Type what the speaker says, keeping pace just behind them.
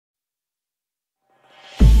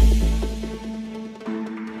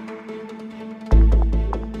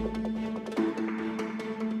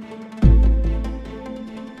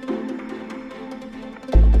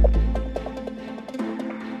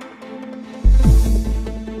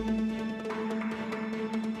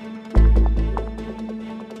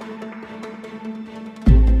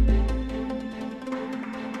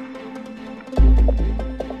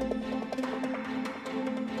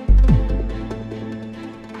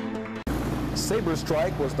Sabre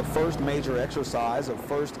Strike was the first major exercise of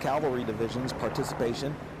 1st Cavalry Division's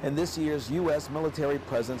participation in this year's U.S. military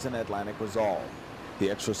presence in Atlantic Resolve. The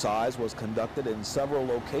exercise was conducted in several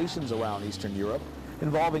locations around Eastern Europe,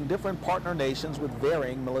 involving different partner nations with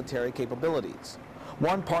varying military capabilities.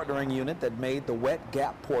 One partnering unit that made the wet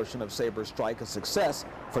gap portion of Sabre Strike a success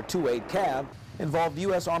for 2-8 Cav involved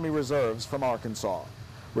U.S. Army Reserves from Arkansas.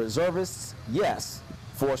 Reservists, yes.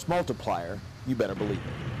 Force multiplier, you better believe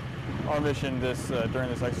it. Our mission during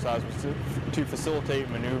this exercise was to facilitate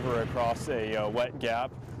maneuver across a wet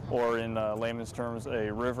gap, or in layman's terms,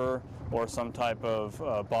 a river or some type of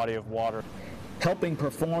body of water. Helping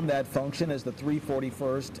perform that function is the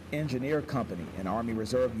 341st Engineer Company, an Army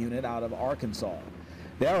Reserve unit out of Arkansas.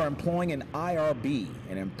 They are employing an IRB,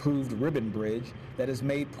 an improved ribbon bridge that is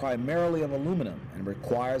made primarily of aluminum and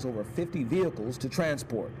requires over 50 vehicles to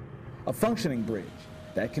transport. A functioning bridge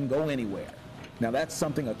that can go anywhere. Now that's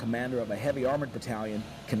something a commander of a heavy armored battalion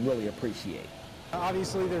can really appreciate.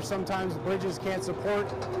 Obviously, there's sometimes bridges can't support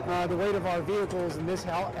the weight of our vehicles, and this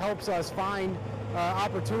helps us find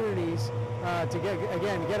opportunities to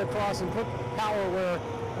get across and put power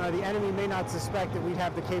where the enemy may not suspect that we'd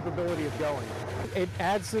have the capability of going. It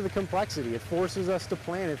adds to the complexity. It forces us to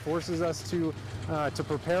plan. It forces us to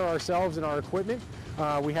prepare ourselves and our equipment.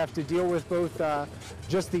 We have to deal with both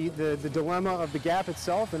just the dilemma of the gap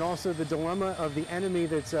itself and also the dilemma of the enemy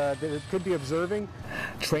that could be observing.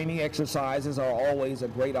 Training exercises are always a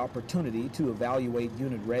great opportunity to evaluate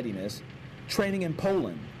unit readiness. Training in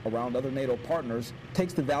Poland around other NATO partners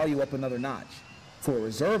takes the value up another notch. For a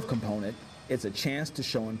reserve component, it's a chance to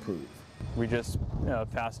show and prove. We just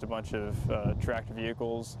passed a bunch of tracked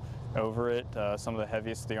vehicles over it, some of the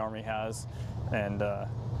heaviest the Army has, and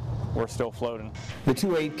we're still floating. The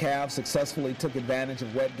 2-8 Cav successfully took advantage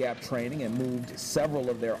of wet gap training and moved several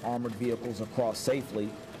of their armored vehicles across safely.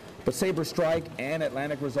 But Sabre Strike and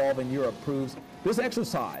Atlantic Resolve in Europe proves this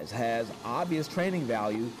exercise has obvious training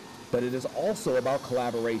value, but it is also about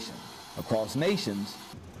collaboration across nations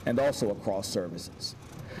and also across services.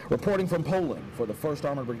 Reporting from Poland for the 1st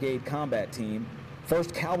Armored Brigade Combat Team,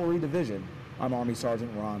 1st Cavalry Division, I'm Army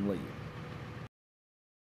Sergeant Ron Lee.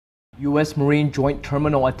 U.S. Marine Joint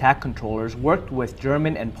Terminal Attack Controllers worked with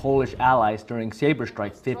German and Polish allies during Sabre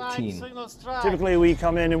Strike 15. Typically we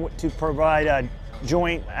come in to provide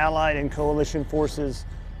joint allied and coalition forces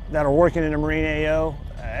that are working in a Marine AO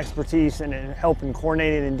expertise and help in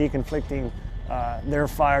coordinating and deconflicting their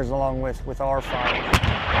fires along with our fires.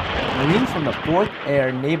 Marines from the 4th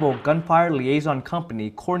Air Naval Gunfire Liaison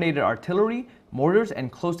Company coordinated artillery, mortars,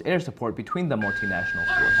 and close air support between the multinational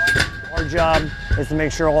force. Our job is to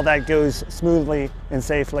make sure all that goes smoothly and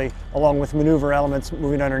safely, along with maneuver elements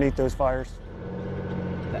moving underneath those fires.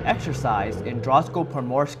 The exercise in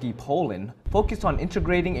Drosko-Pomorskie, Poland, focused on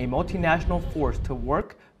integrating a multinational force to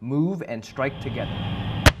work, move, and strike together.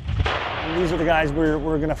 And these are the guys we're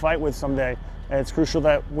going to fight with someday. And it's crucial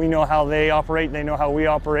that we know how they operate, they know how we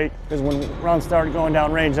operate, because when rounds start going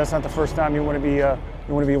down range, that's not the first time you want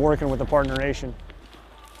to be working with a partner nation.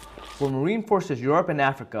 For Marine Forces Europe and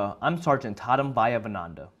Africa, I'm Sergeant Tatam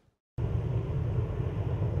Vayavananda.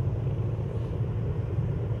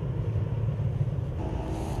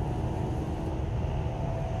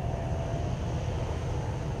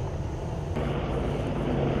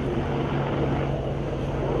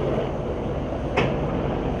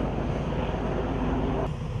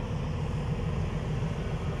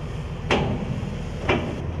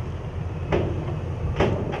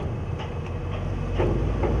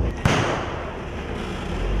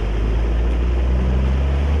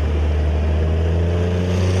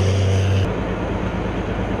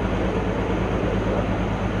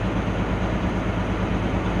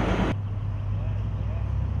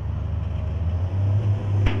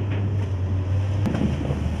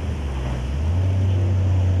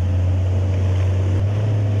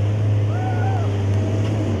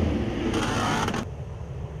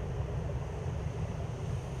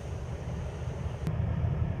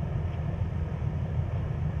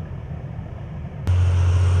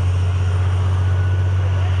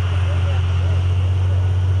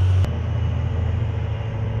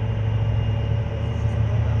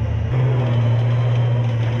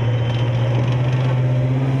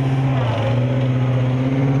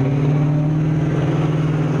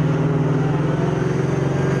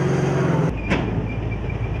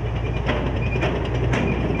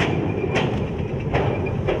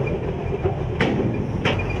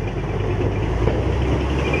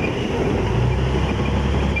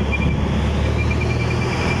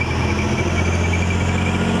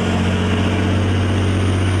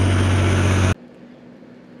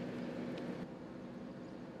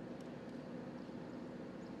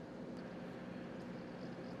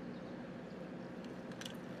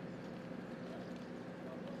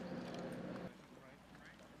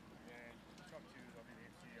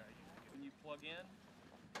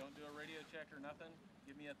 check or nothing,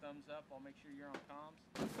 give me a thumbs up. I'll make sure you're on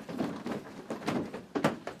comms.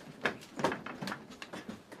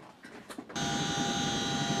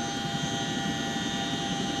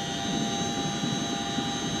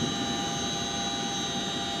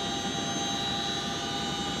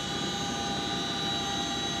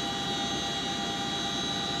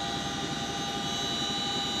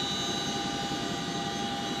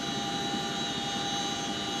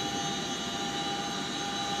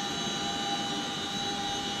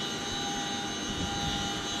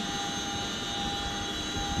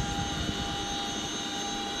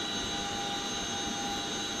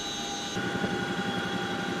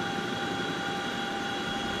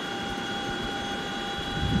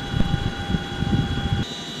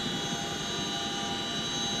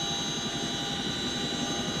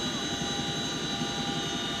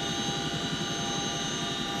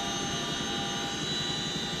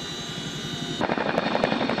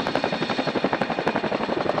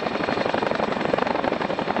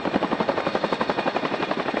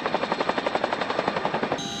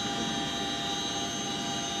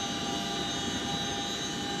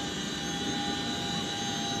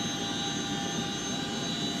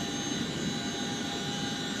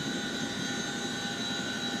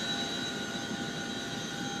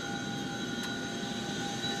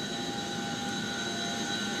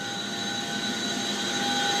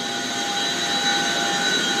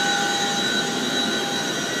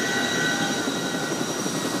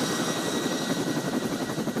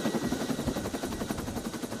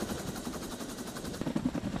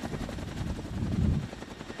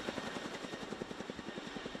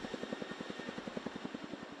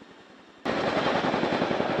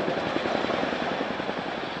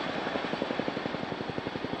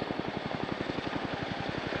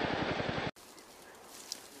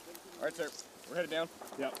 All right, sir. We're headed down.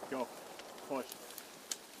 Yep, go. Push.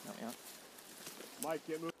 Oh, yeah. Mike,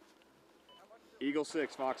 get moving. Eagle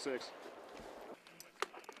 6, Fox 6.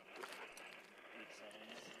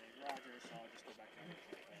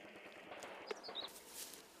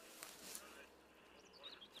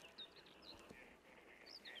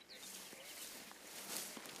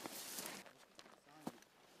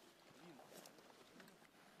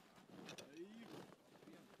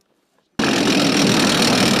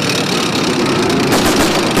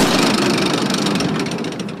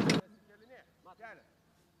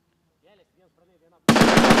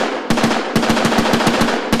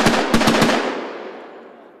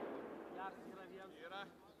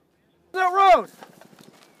 That road!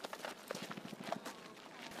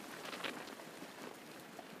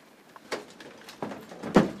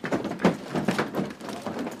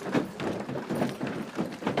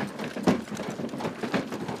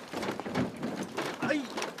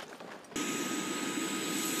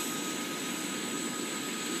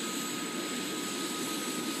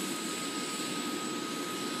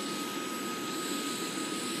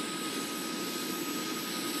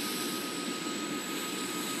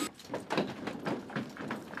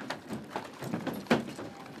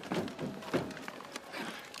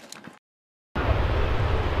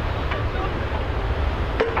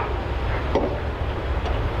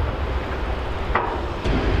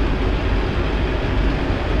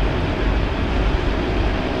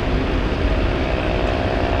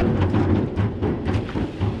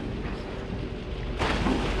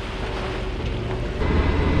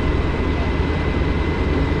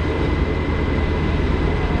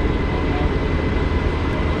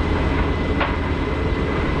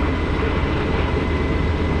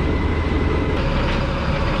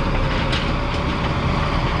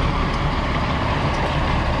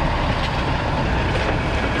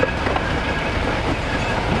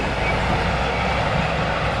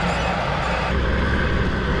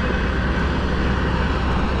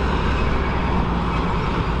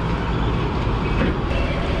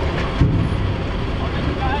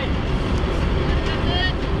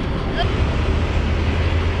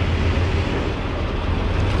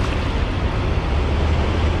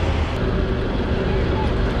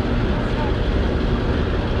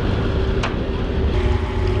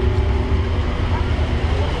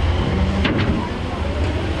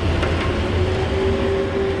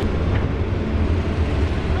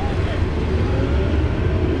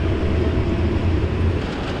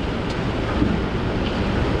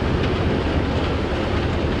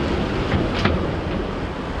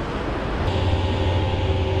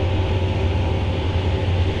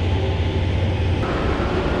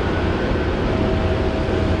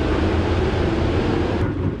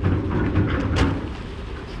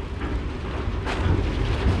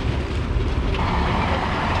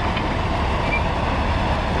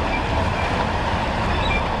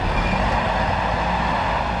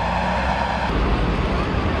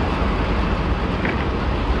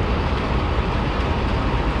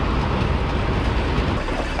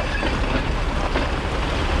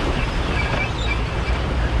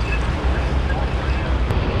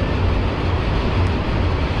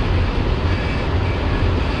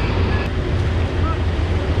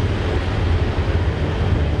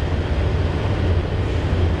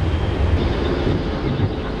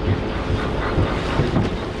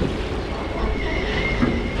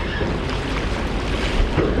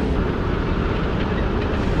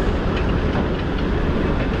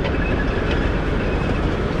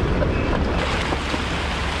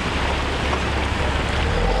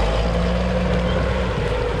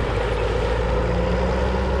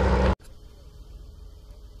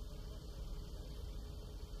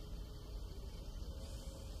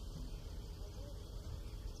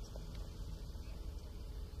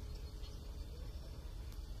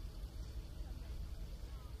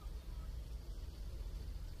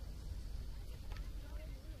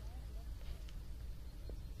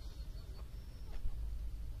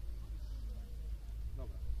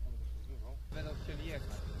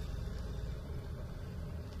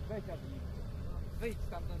 Wyjdź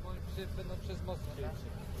stamtąd, bo oni będą przez most chcieli.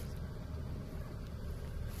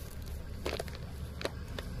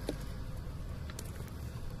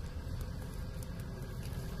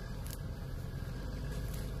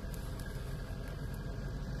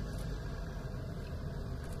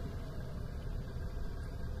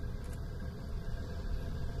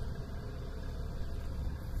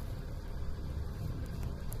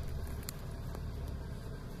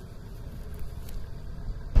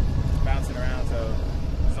 Bouncing around, so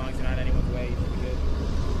as long as you're not in anyone's way, you should be good.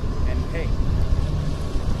 And hey,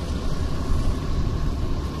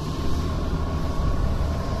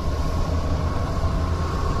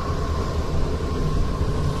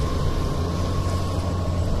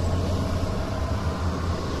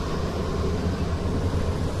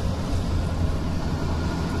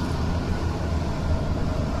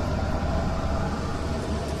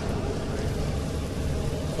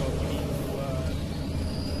 so if you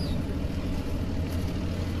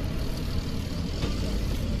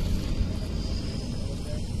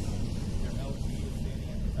need your LT is standing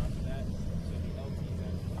at the top of that, so the LT is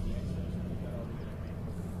actually the extra, so we've got all the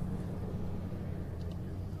information.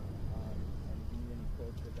 And if you need any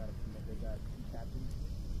quotes, they've got two captains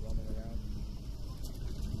roaming around.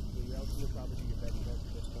 So your LT will probably be your best bet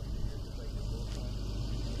for this stuff here, just like your full time.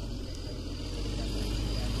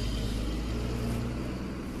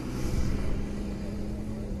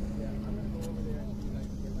 Yeah, I'm gonna go over there and see if I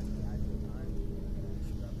can get like the actual time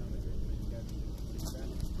and grab down the date so you guys can see that.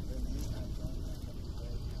 But in the meantime, John and I have to go.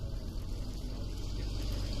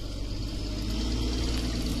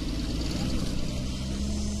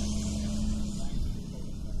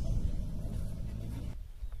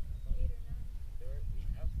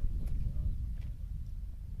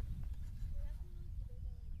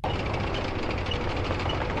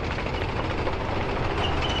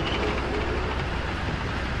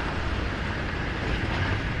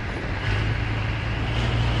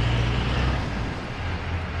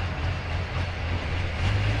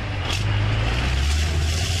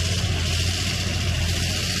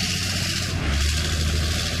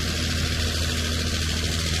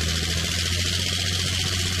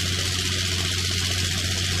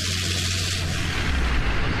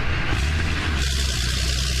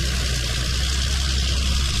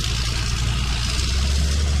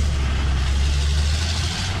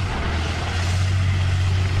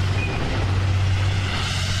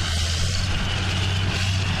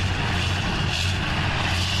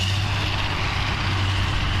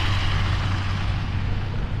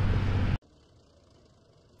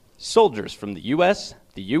 Soldiers from the U.S.,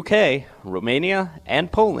 the UK, Romania, and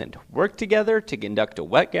Poland worked together to conduct a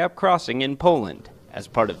wet gap crossing in Poland as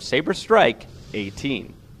part of Sabre Strike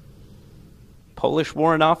 18. Polish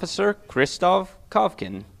warrant officer Krzysztof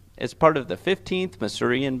Kowkin is part of the 15th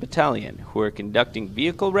Masurian Battalion, who are conducting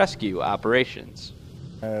vehicle rescue operations.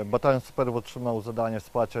 Batalion Superów otrzymał zadanie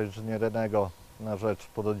wsparcia inżyniernego na rzecz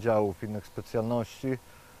pododdziałów innych specjalności,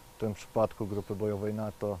 w tym przypadku grupy bojowej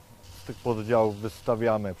NATO. Z tych pododdziałów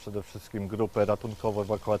wystawiamy przede wszystkim grupę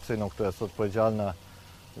ratunkowo-ewakuacyjną, która jest odpowiedzialna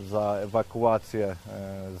za ewakuację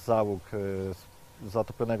załóg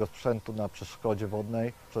zatopionego sprzętu na przeszkodzie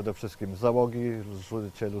wodnej. Przede wszystkim załogi,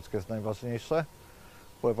 życie ludzkie jest najważniejsze.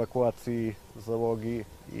 Po ewakuacji załogi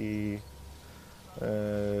i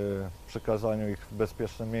przekazaniu ich w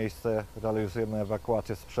bezpieczne miejsce realizujemy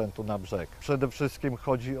ewakuację sprzętu na brzeg. Przede wszystkim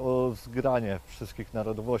chodzi o zgranie wszystkich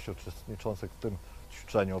narodowości uczestniczących w tym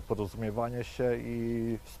ćwiczeniu, o porozumiewanie się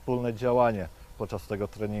i wspólne działanie podczas tego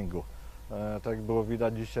treningu. Tak jak było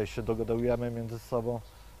widać, dzisiaj się dogadujemy między sobą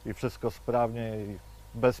i wszystko sprawnie i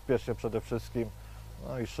bezpiecznie przede wszystkim,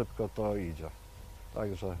 no i szybko to idzie.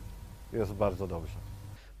 Także jest bardzo dobrze.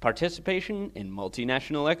 Participation in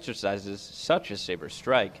multinational exercises such as Sabre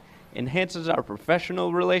Strike enhances our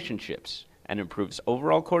professional relationships and improves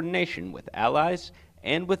overall coordination with allies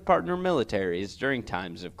and with partner militaries during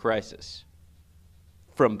times of crisis.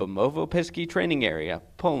 From Bemowo-Piski Training Area,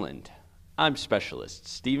 Poland, I'm Specialist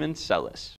Steven Sellis.